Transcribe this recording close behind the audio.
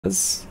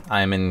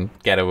I'm in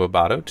Gato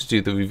Roboto to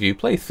do the review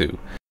playthrough.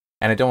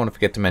 And I don't want to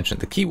forget to mention,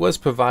 the key was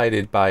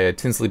provided by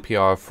Tinsley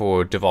PR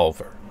for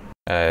Devovler.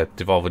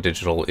 Devovler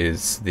Digital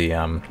is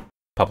the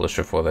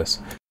publisher for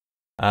this.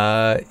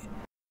 Yeah,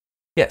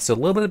 so a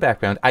little bit of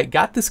background. I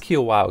got this key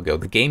a while ago.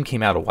 The game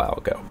came out a while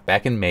ago.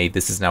 Back in May.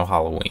 This is now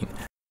Halloween.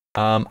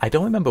 I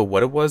don't remember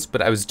what it was,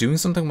 but I was doing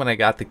something when I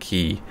got the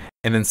key,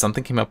 and then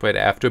something came up right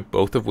after,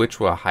 both of which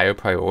were a higher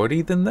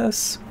priority than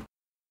this.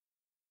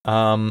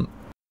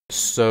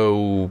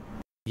 So,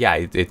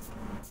 yeah,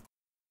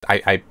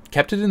 I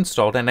kept it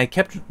installed, and I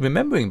kept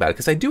remembering about it,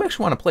 because I do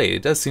actually want to play it.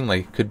 It does seem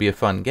like it could be a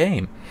fun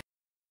game.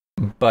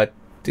 But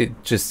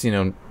it just,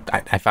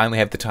 I finally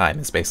have the time,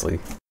 is basically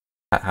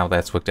how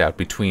that's worked out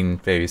between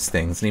various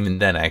things. And even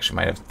then, I actually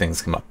might have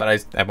things come up.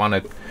 But I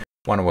want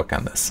to work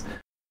on this.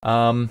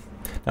 Now,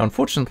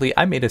 unfortunately,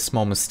 I made a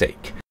small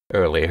mistake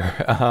earlier.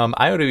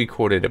 I already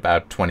recorded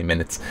about 20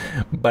 minutes,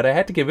 but I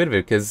had to get rid of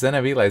it because then I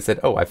realized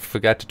that, I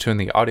forgot to turn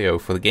the audio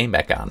for the game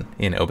back on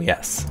in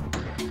OBS.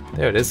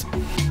 There it is.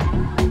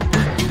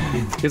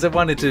 Because I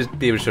wanted to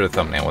be able to show the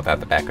thumbnail without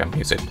the background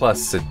music,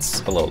 plus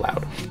it's a little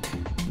loud.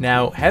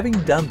 Now, having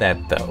done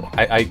that, though,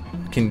 I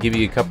can give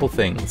you a couple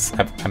things.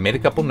 I made a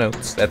couple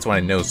notes. That's when I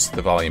noticed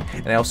the volume.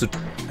 And I also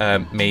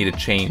made a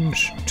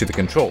change to the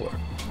controller.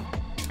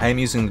 I am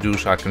using the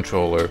DualShock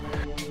controller.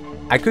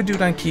 I could do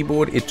it on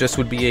keyboard. It just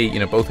would be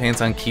a, both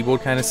hands on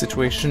keyboard kind of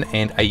situation.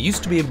 And I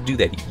used to be able to do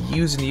that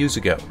years and years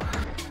ago,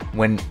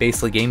 when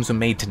basically games were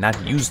made to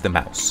not use the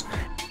mouse.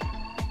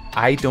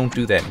 I don't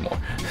do that anymore.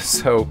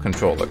 So,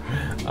 controller.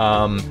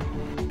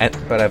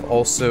 But I've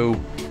also,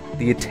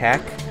 the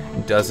attack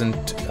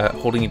doesn't,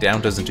 holding it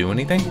down doesn't do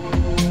anything.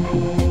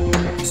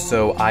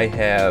 So I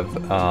have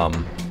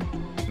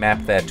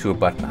mapped that to a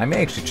button. I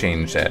may actually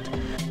change that.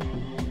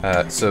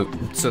 So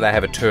that I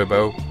have a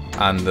turbo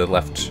on the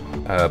left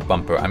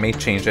bumper. I may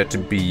change that to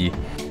be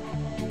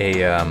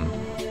a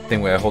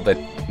thing where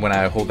when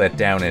I hold that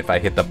down, and if I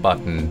hit the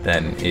button,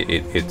 then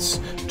it's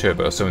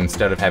turbo. So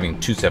instead of having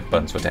two separate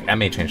buttons for attack, I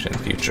may change it in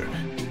the future.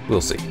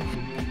 We'll see.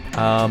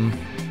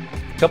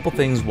 Couple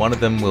things. One of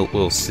them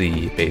we'll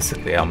see.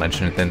 Basically, I'll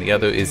mention it. Then the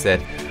other is that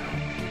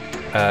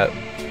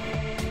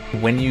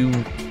when you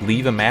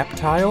leave a map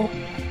tile,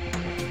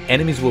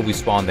 enemies will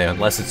respawn there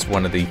unless it's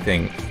one of the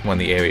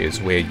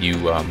areas where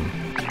you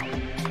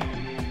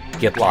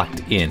get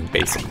locked in,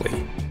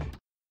 basically.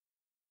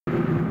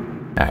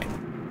 Alright.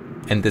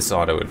 And this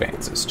auto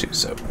advances too,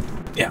 so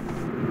yeah.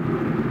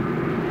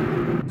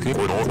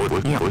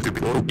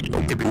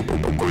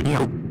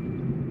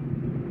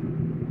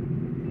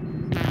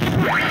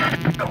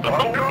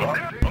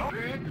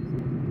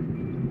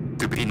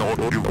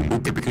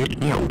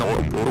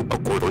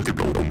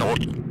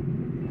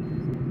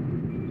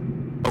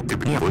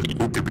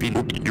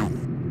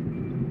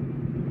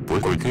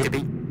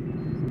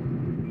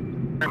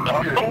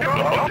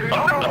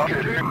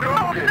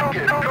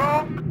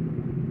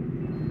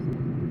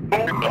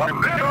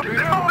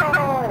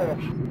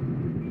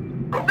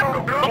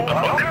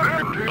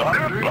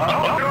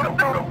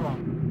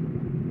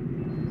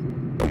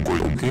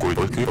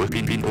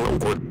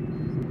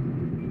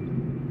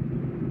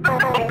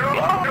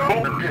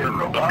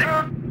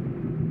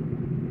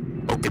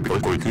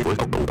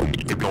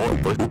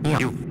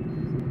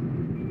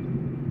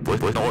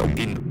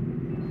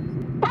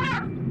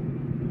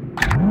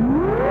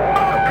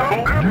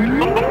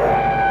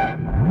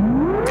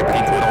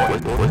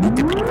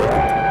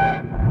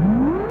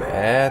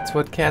 That's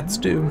what cats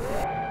do.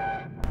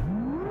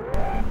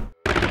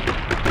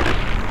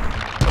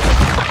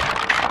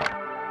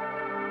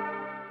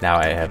 Now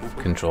I have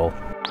control.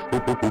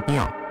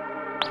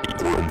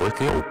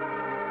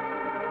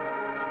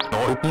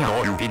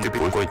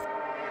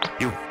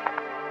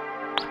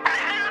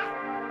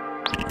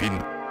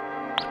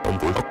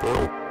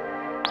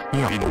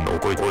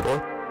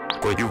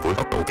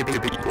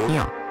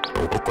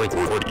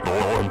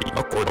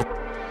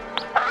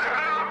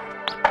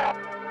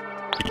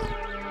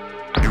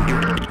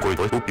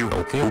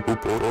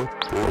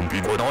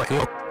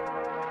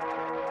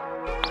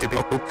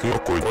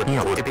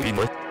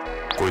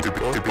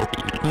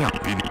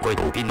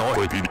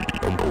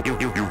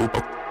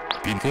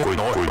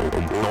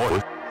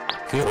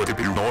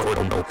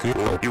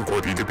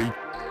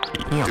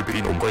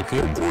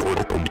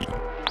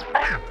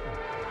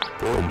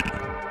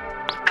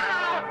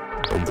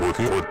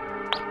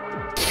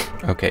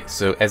 Okay,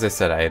 so as I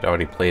said, I had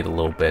already played a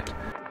little bit.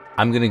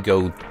 I'm gonna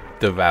go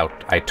the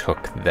route I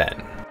took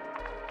then,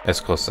 as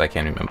close as I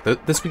can remember.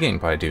 This beginning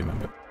part I do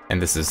remember,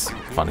 and this is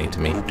funny to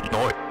me.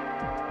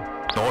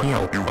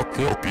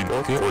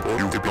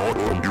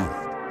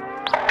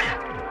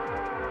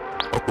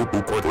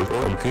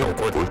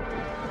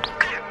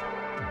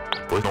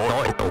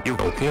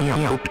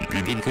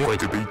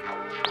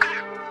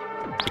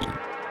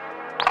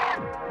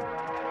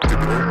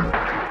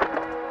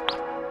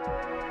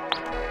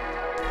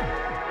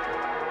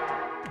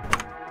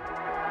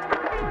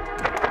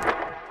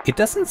 It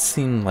doesn't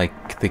seem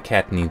like the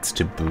cat needs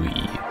to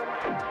breathe.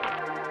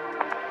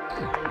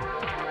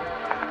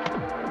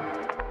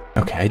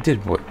 Okay, I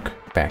did work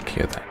back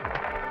here then.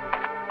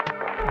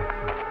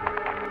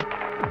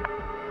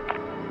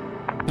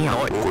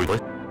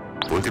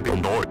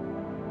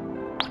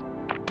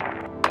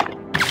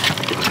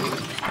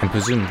 And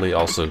presumably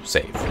also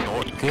save.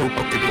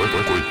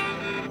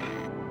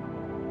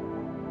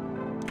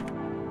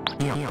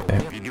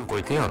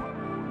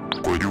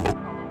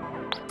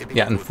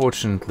 Yeah,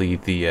 unfortunately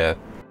the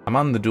I'm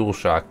on the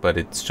DualShock, but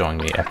it's showing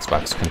me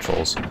Xbox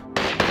controls.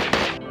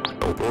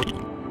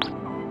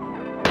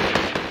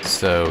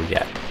 So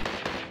yeah,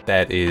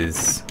 that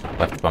is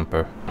left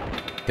bumper,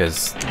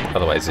 because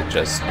otherwise it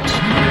just...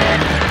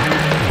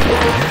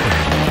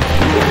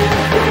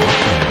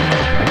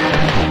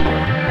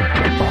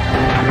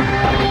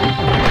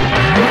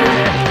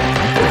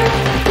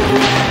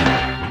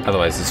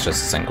 Otherwise it's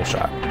just a single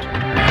shot.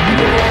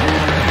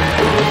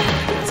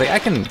 It's like I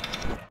can,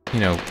 you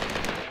know,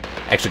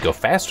 actually go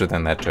faster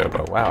than that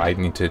turbo. Wow, I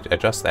need to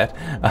adjust that.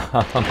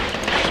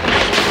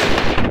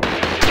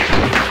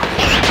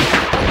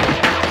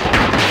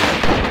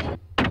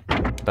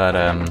 But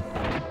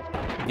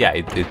yeah,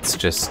 it's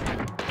just...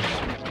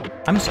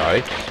 I'm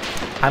sorry.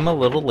 I'm a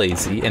little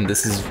lazy, and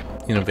this is,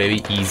 you know,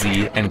 very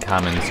easy and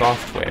common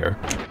software.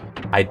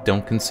 I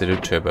don't consider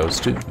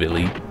turbos to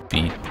really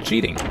be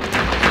cheating.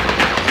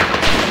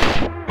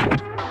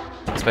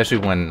 Especially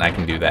when I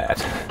can do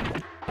that.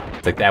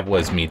 It's like that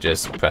was me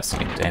just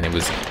pressing it, and it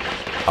was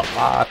a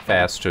lot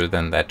faster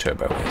than that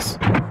turbo is.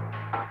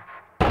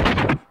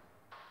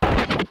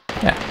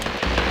 Yeah.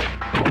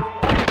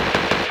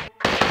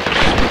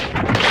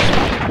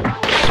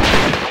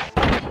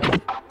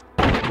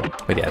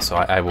 But yeah, so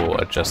I will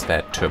adjust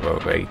that turbo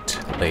rate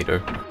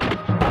later.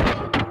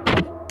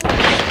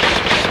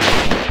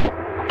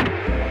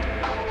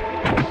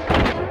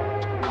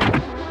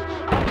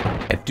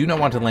 I do not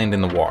want to land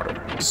in the water,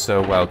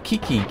 so while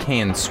Kiki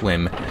can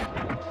swim,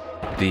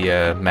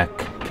 the mech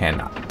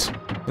cannot.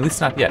 At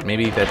least not yet.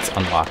 Maybe that's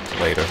unlocked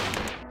later.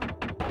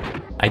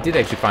 I did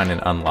actually find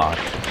an unlock.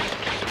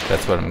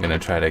 That's what I'm gonna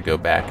try to go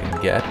back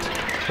and get.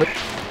 Whoop.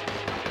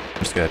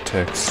 Just got a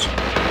text.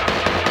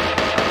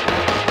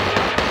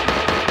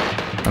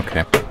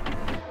 Okay.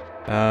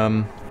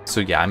 So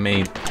yeah, I'm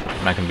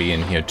not gonna be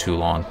in here too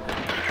long.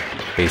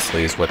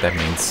 Basically is what that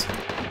means.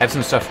 I have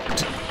some stuff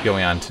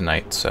going on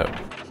tonight, so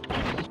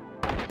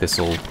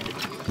this'll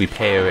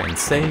repair and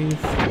save.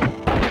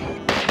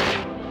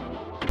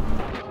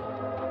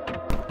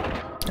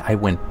 I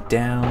went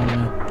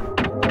down.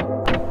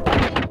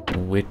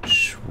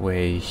 Which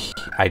way?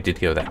 I did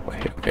go that way.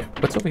 Okay,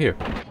 what's over here?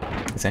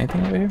 Is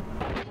anything over here?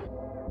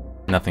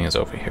 Nothing is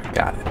over here.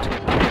 Got it.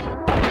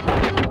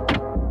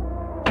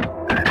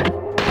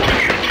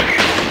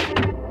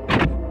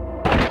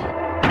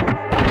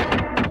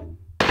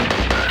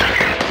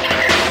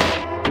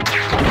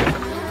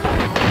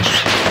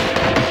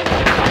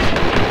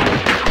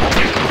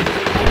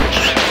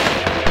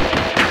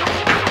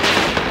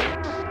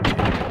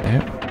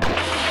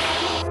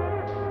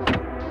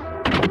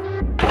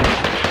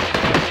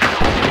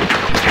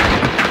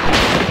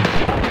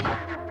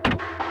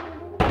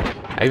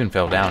 I even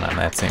fell down on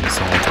that same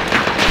side.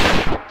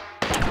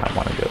 I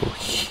want to go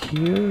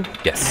here.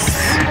 Yes.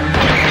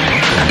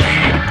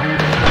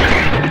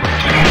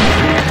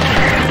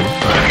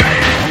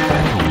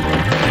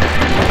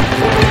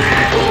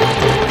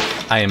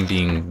 I am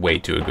being way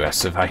too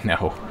aggressive, I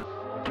know.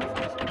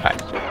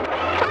 Alright.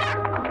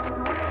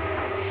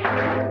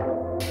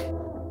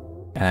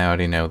 And I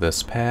already know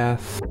this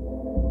path.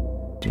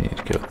 Do you need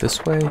to go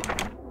this way?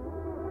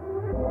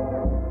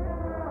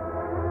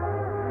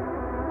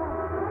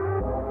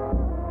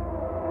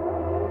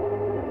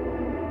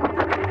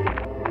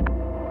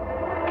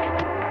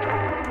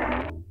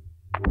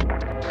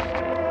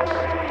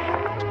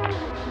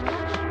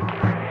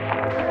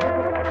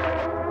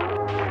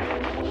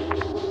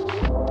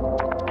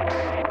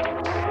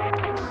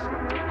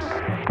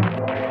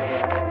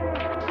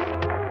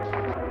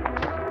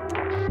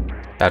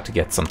 About to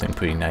get something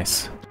pretty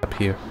nice up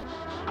here.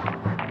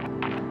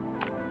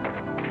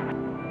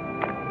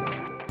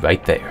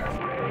 Right there.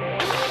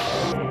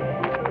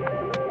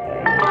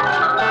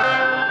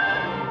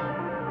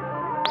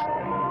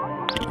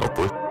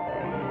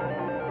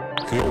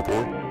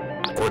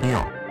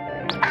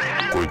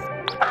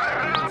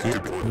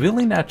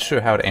 Really not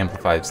sure how it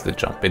amplifies the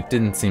jump. It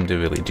didn't seem to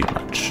really do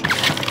much.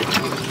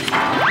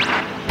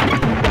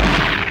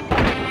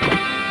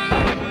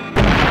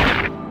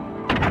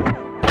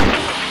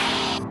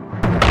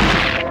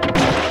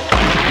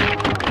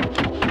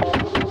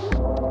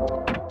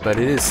 But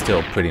it is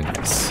still pretty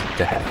nice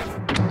to have.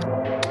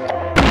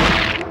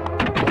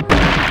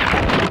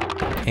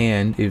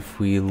 And if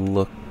we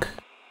look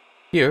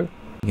here,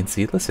 you can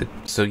see it listed.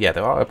 So yeah,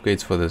 there are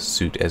upgrades for the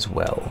suit as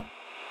well.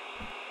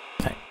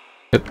 Right.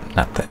 Oop,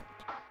 not that.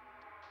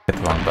 Hit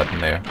the wrong button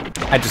there.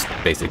 I just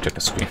basically took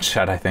a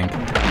screenshot, I think.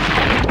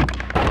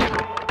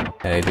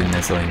 I didn't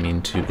necessarily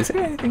mean to. Is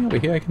there anything over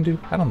here I can do?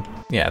 I don't...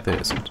 Yeah, there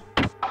isn't.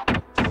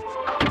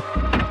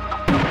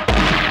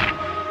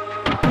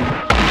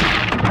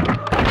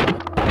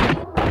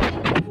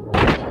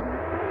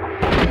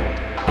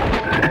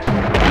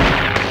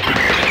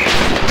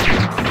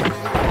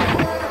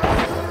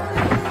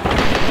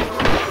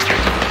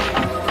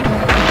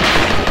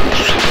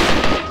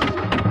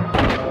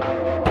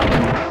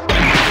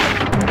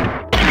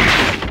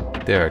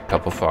 There are a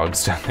couple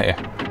frogs down there.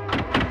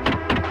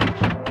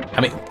 I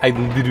mean, I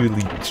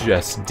literally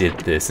just did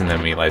this and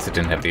then realized I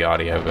didn't have the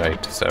audio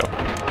right, so...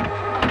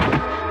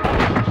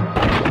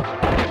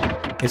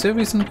 Is there a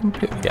reason to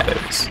compare? Yeah,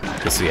 there is.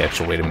 This is the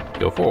actual way to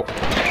go forward.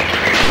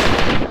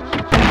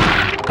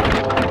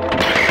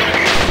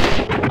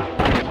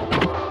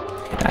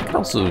 I can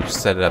also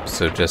set it up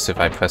so just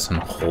if I press and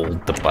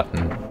hold the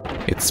button,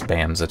 it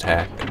spams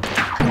attack.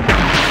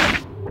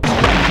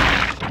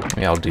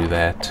 Maybe I'll do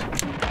that.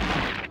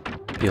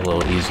 Be a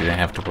little easier to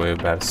have to worry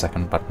about a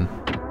second button.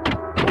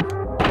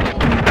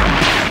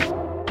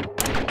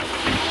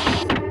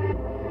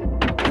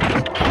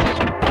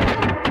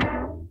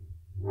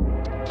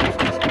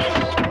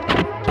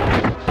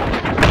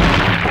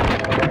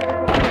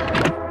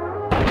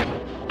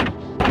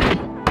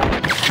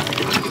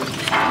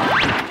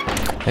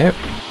 There.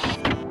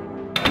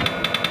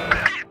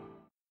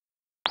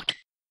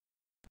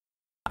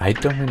 I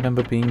don't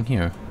remember being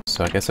here,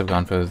 so I guess I've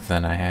gone further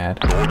than I had.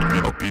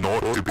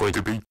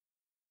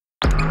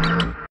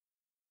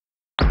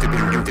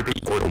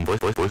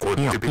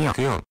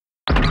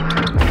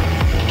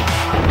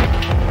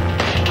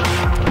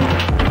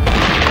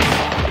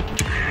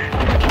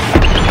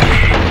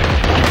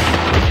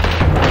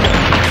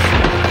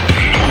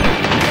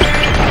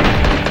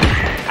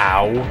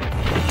 Ow.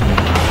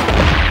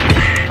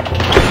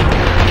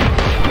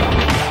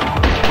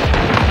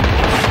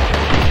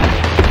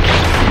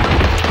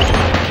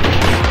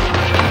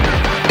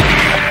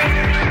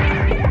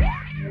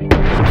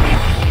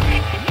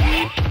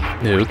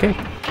 Okay.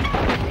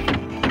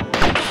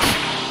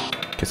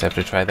 Guess I have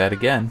to try that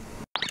again.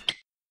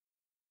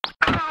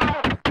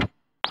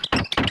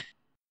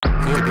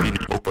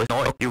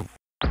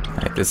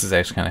 Alright, this is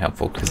actually kind of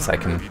helpful because I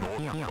can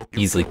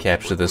easily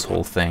capture this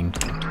whole thing.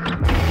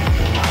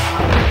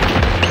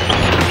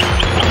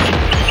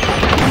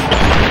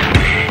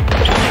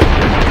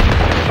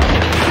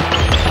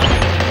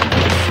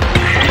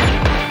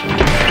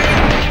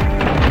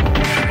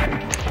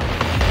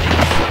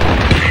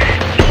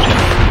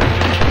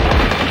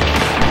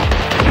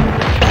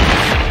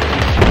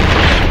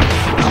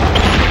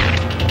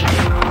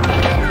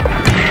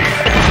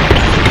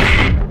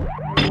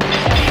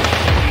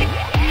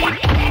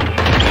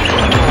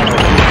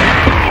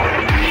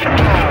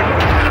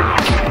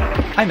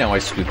 I know I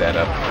screwed that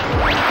up.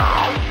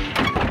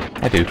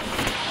 I do.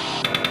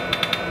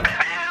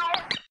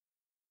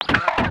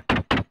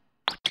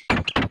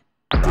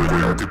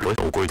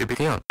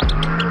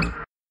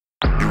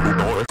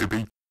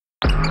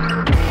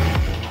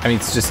 I mean,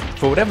 it's just,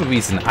 for whatever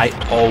reason, I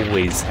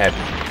always have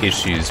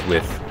issues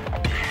with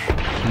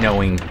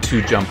knowing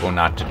to jump or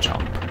not to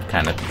jump.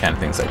 Kind of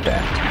things like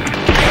that.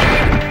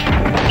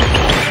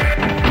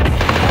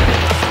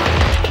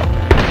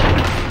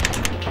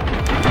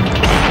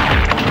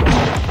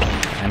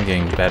 I'm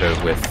getting better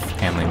with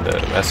handling the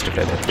rest of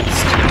it, at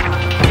least.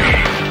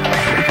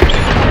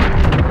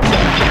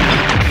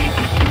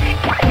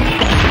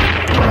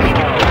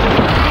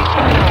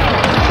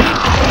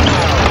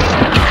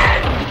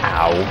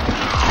 Ow.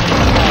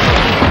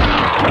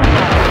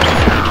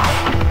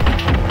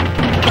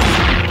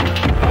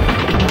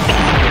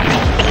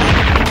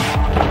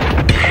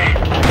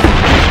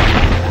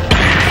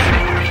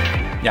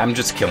 Yeah, I'm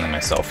just killing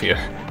myself here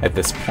at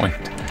this point.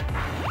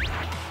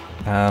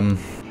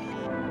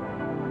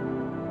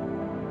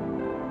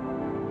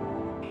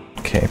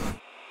 Okay.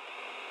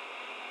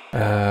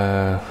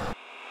 I'm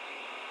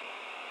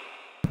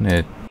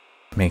gonna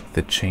make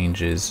the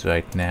changes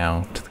right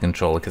now to the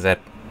controller because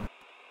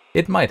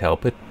it might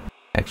help. It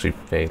actually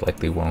very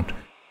likely won't.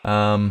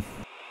 Oh,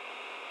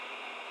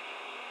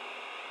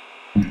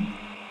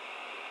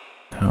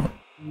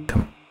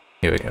 come.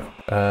 Here we go.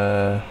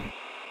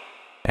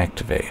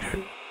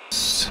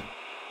 Activators.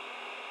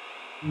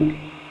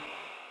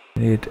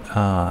 It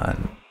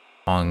on.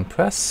 Long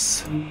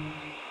press.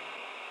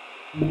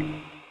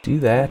 Do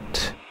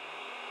that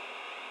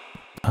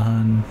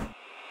on.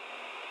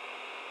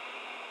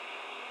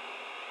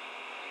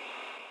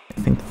 I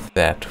think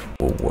that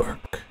will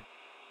work.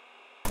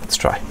 Let's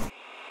try.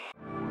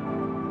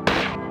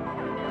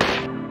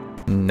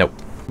 Nope,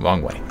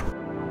 wrong way.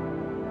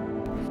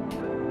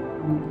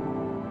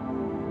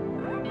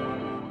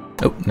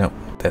 Oh, no,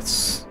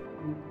 that's...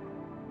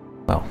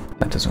 Well,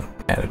 that doesn't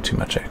matter too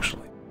much,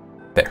 actually.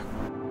 There.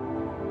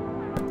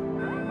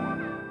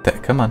 There,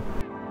 come on.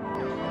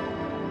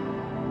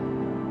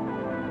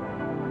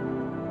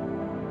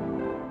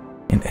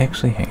 And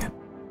actually, hang on.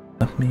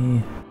 Let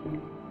me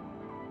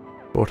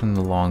shorten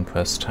the long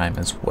press time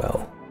as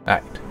well.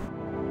 Alright.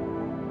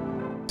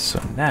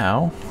 So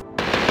now...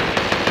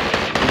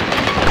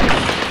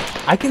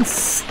 I can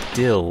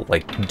still,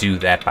 like, do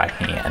that by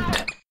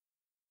hand.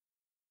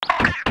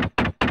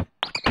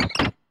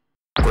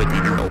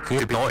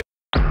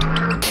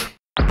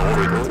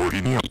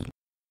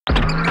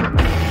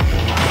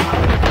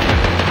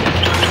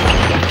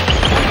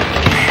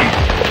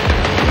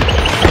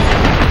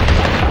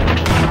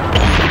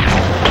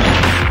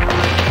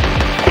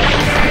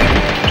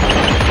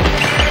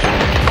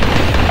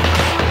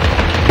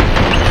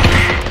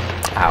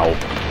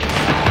 Ow.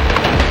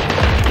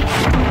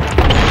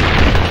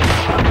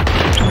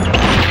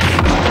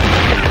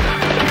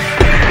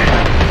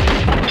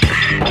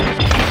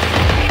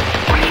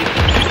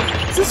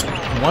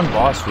 one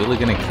boss really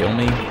gonna kill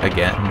me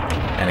again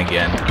and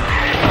again?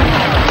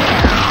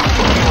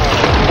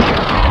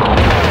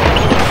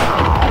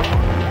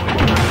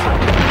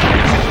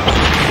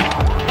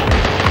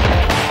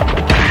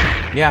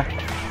 Yeah.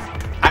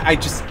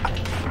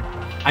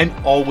 I'm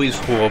always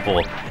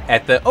horrible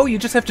at the, oh, you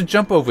just have to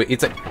jump over it.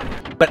 It's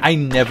like, but I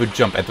never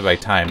jump at the right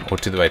time or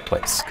to the right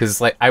place. Because,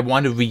 like, I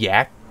want to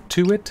react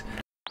to it,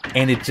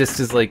 and it just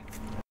is like,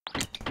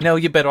 no,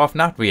 you're better off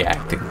not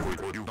reacting.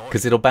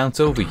 Because it'll bounce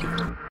over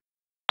you.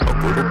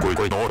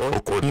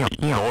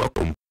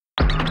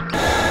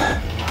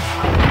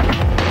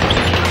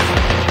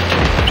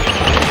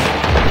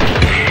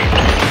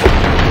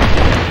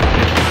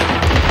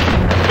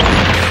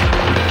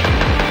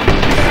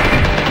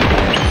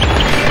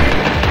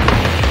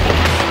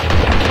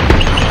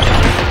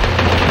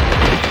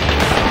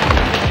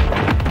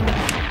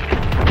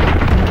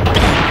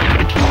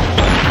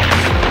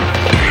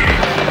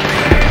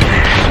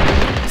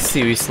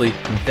 Seriously,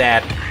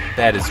 that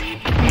is...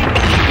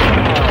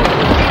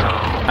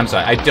 I'm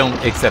sorry, I don't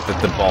accept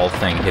that the ball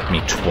thing hit me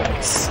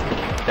twice.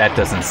 That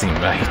doesn't seem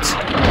right.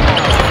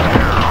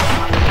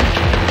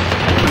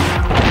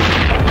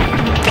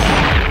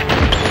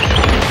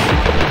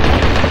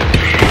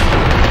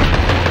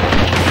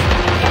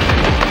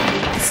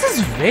 This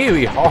is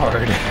very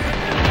hard.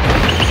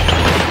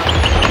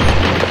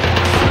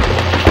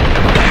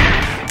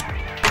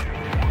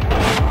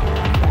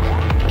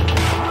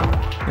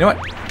 You know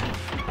what?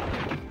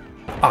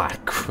 Ah,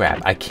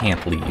 crap, I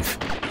can't leave.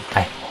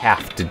 I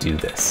have to do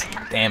this.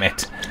 Damn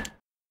it.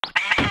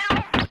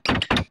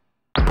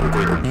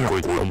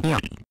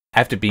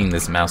 After being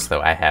this mouse,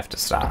 though, I have to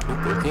stop.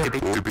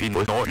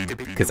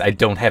 Because I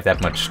don't have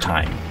that much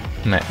time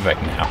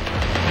right now.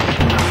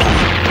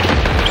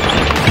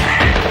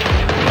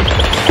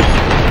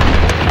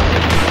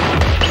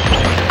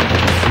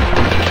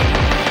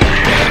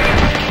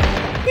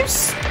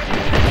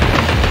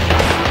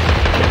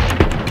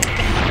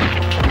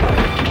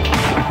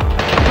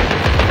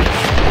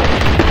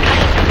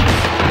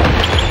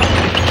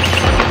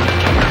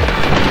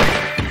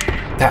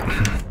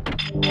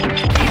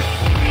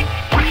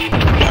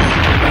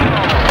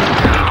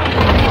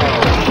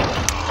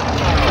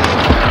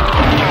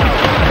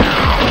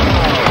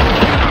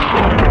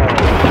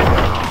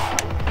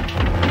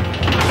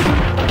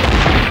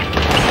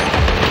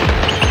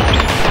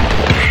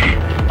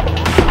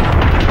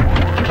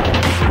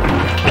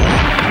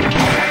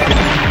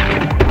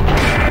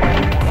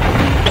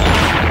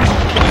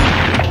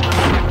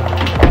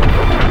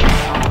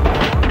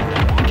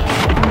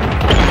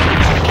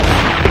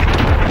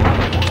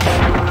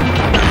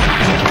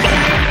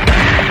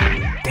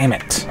 Damn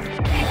it.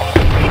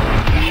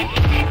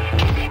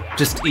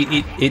 Just,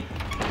 it,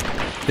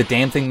 the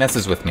damn thing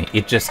messes with me.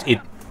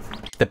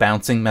 The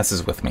bouncing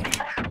messes with me.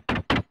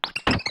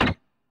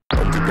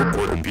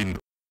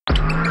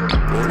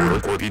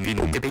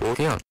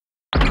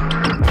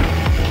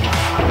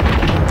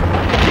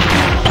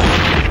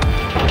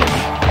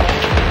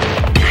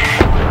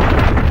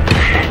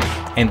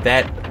 And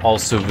that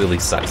also really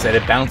sucks, that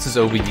it bounces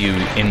over you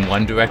in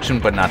one direction,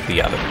 but not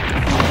the other.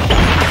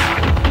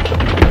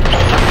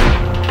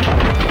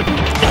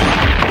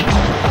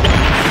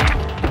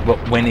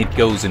 But when it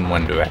goes in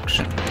one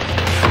direction.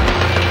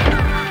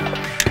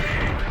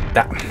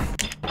 That...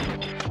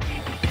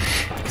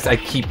 Because I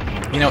keep...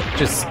 You know,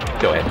 just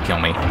go ahead and kill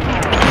me.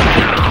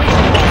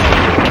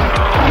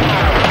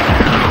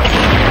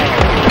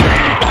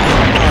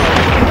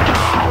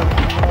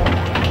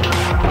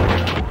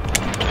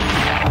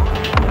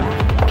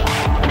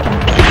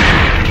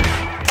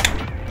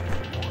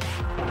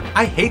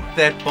 I hate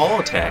that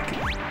ball attack.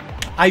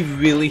 I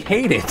really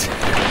hate it.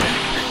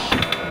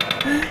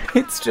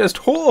 It's just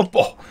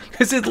horrible,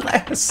 because it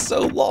lasts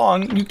so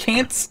long, you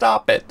can't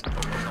stop it.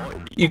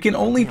 You can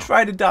only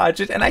try to dodge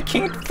it, and I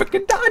can't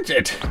frickin' dodge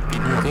it.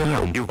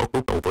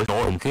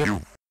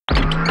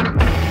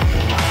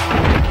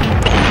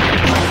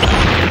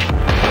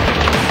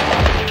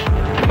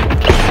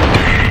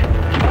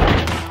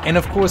 And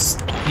of course,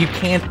 you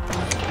can't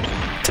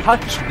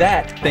touch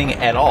that thing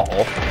at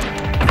all.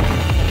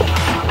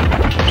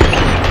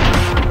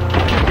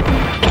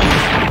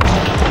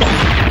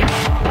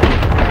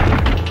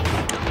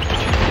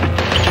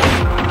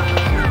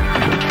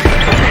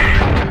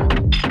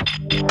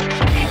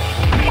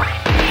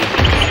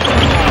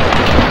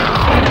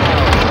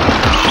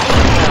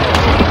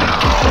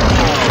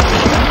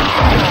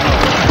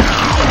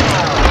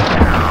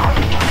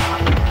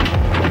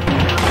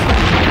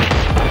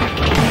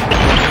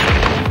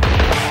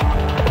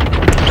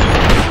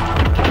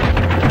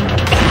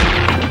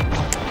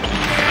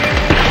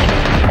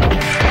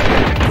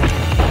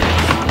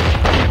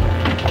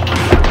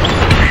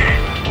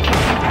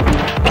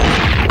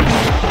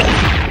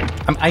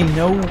 I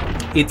know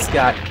it's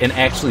got an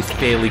actually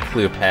fairly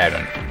clear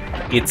pattern.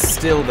 It's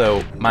still,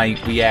 though,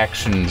 my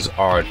reactions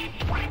are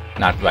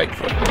not right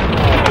for it.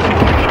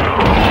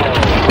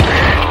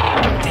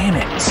 Damn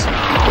it!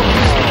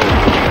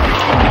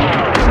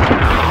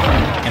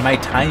 And my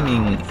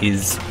timing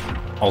is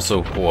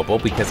also horrible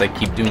because I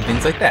keep doing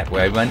things like that,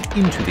 where I run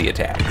into the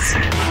attacks.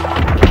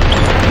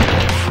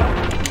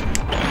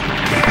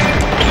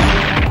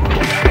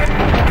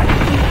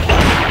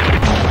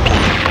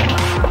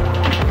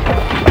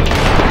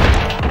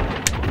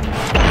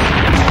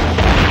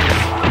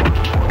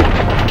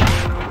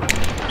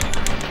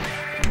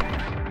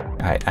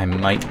 Alright, I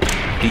might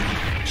be...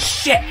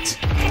 Shit!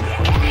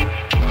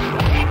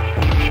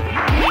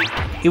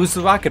 It was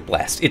the rocket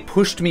blast. It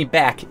pushed me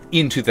back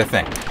into the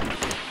thing.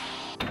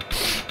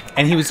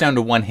 And he was down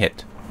to 1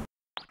 hit.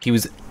 He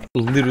was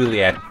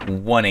literally at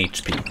 1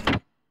 HP.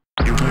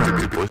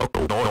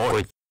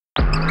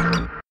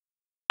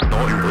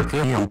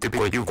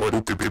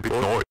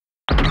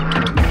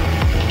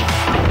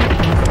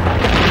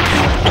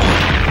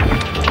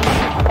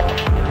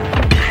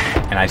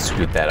 And I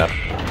screwed that up.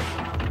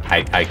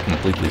 I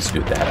completely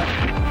screwed that up.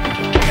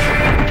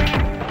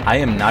 I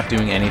am not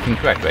doing anything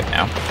correct right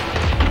now.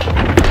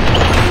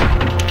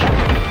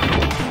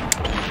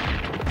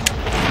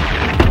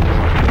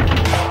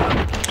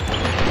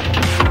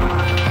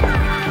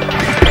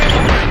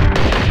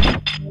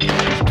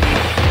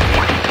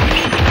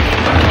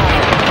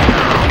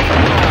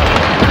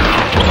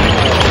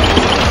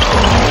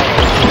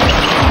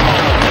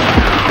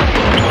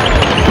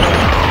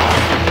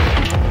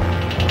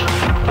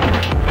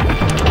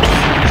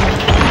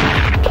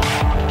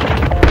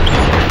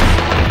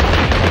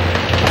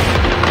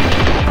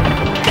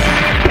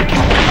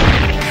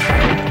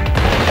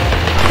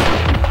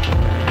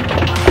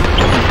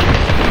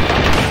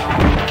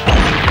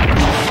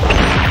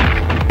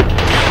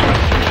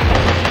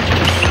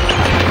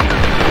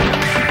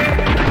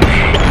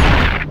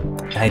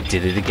 I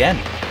did it again.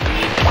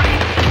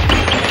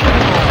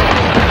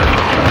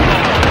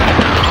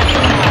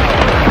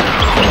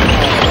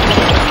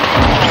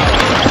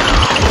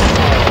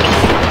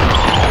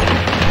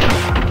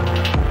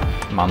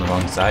 I'm on the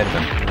wrong side of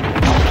him.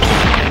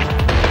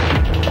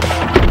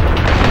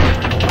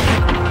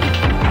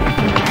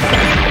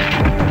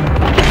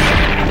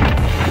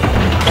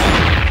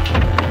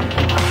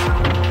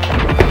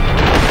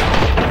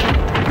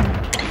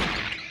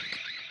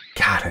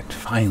 Got it,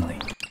 finally.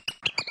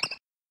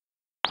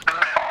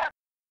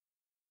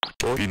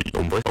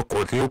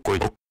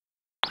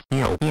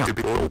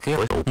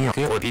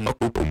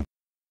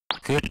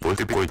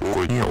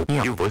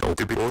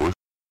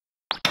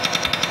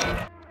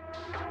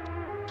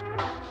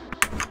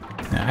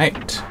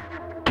 Alright.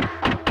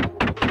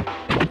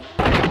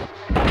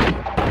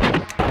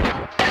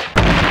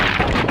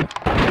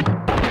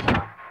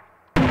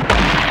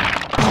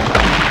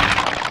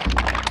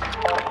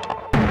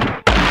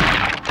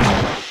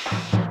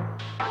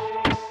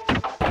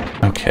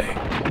 Okay.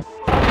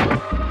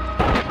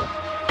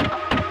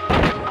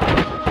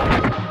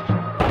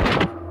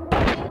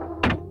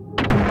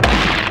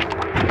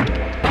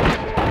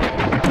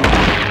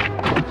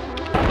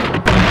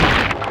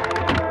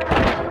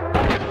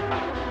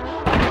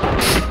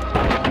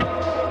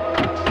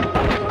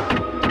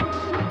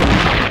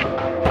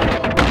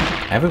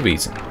 I have a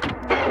reason.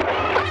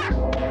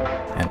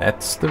 And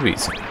that's the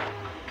reason.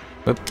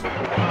 Whoop.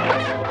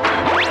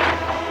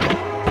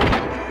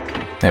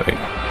 There we go.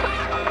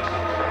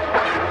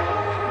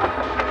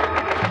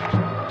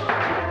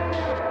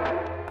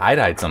 I'd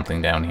hide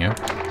something down here.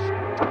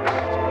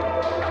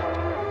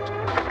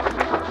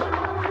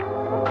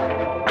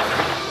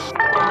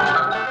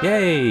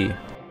 Yay!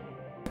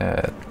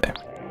 There.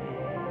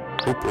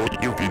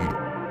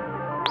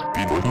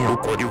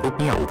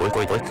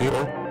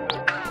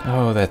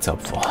 Oh, that's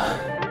helpful.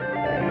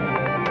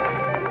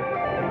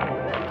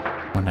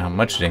 Wonder how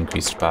much it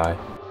increased by.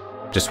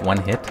 Just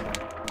 1 hit,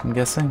 I'm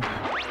guessing?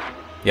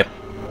 Yep.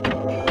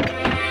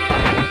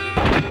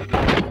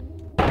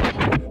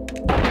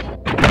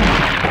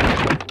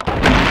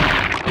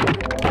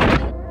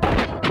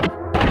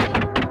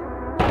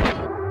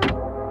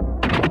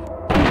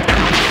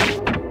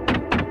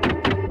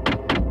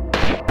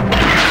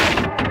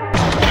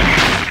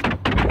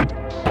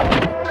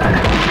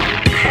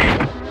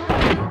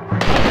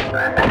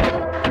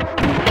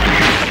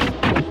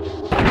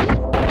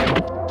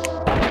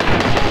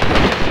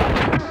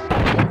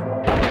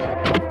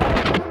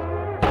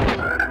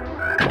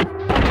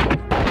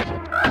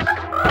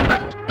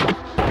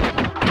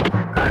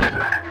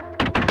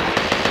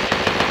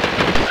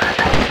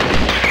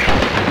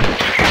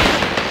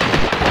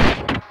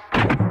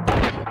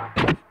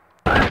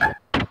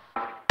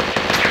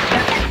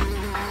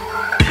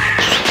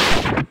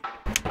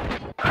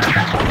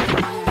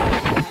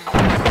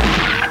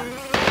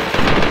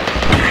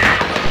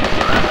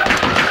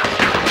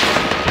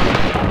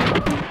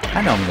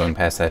 I know I'm going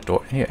past that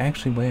door. Here,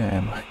 actually, where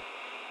am I?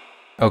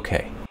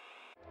 Okay.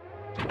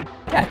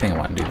 Yeah, I think I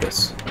want to do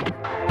this.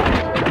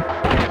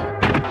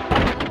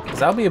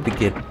 Because I'll be able to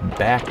get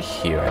back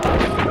here, I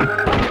believe.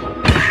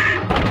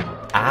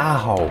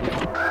 Ow!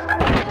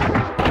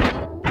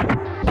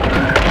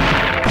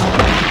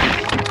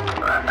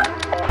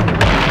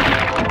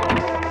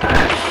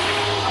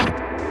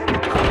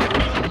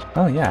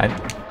 Oh yeah,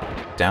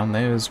 down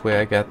there is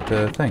where I got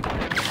the thing.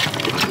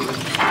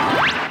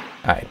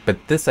 Alright, but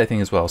this I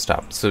think is where I'll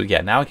stop. So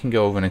yeah, now I can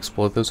go over and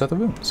explore those other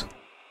rooms.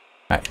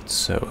 Alright,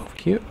 so over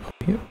here,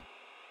 over here.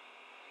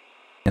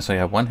 And so I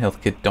have one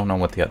health kit, don't know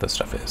what the other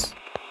stuff is.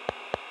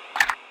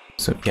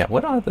 So yeah,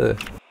 what are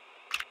the...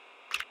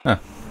 Huh,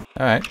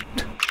 alright.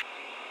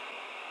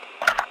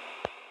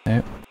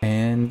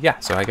 And yeah,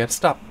 so I gotta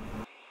stop.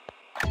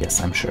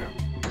 Yes, I'm sure.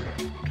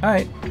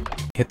 Alright,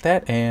 hit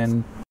that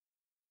and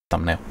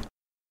thumbnail.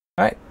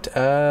 Alright,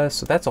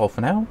 so that's all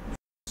for now.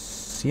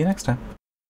 See you next time.